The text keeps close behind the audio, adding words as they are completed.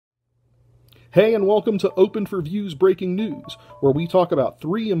Hey, and welcome to Open for Views Breaking News, where we talk about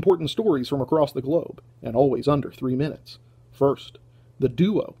 3 important stories from across the globe, and always under 3 minutes. First, the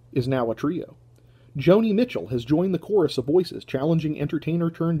duo is now a trio. Joni Mitchell has joined the chorus of voices challenging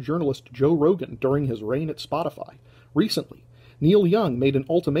entertainer-turned-journalist Joe Rogan during his reign at Spotify. Recently, Neil Young made an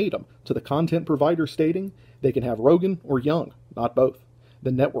ultimatum to the content provider stating they can have Rogan or Young, not both.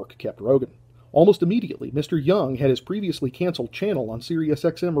 The network kept Rogan. Almost immediately, Mr. Young had his previously canceled channel on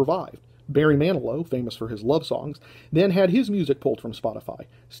SiriusXM revived. Barry Manilow, famous for his love songs, then had his music pulled from Spotify,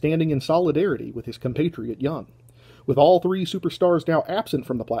 standing in solidarity with his compatriot Young. With all 3 superstars now absent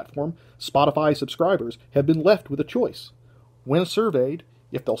from the platform, Spotify subscribers have been left with a choice. When surveyed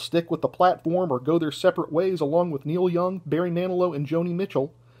if they'll stick with the platform or go their separate ways along with Neil Young, Barry Manilow, and Joni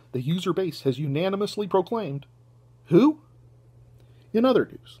Mitchell, the user base has unanimously proclaimed, who? In other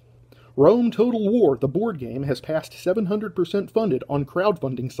news, Rome Total War, the board game, has passed 700% funded on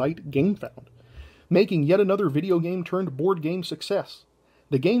crowdfunding site GameFound, making yet another video game turned board game success.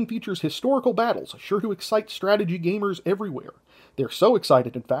 The game features historical battles sure to excite strategy gamers everywhere. They're so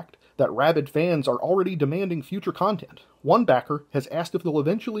excited, in fact, that rabid fans are already demanding future content. One backer has asked if they'll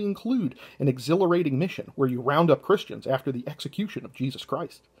eventually include an exhilarating mission where you round up Christians after the execution of Jesus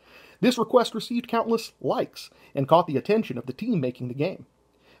Christ. This request received countless likes and caught the attention of the team making the game.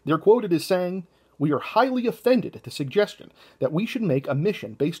 They're quoted as saying, "We are highly offended at the suggestion that we should make a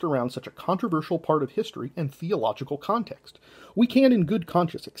mission based around such a controversial part of history and theological context. We can't in good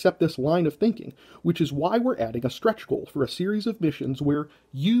conscience accept this line of thinking, which is why we're adding a stretch goal for a series of missions where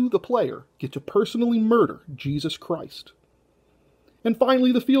you, the player, get to personally murder Jesus Christ." And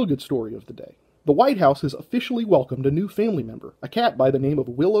finally, the feel-good story of the day. The White House has officially welcomed a new family member, a cat by the name of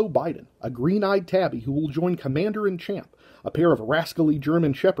Willow Biden, a green-eyed tabby who will join Commander and Champ, a pair of rascally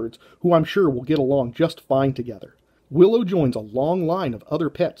German shepherds who I'm sure will get along just fine together. Willow joins a long line of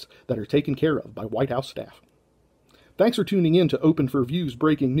other pets that are taken care of by White House staff. Thanks for tuning in to Open for Views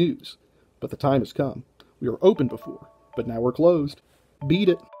Breaking News. But the time has come. We were open before, but now we're closed. Beat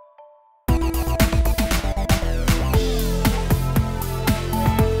it.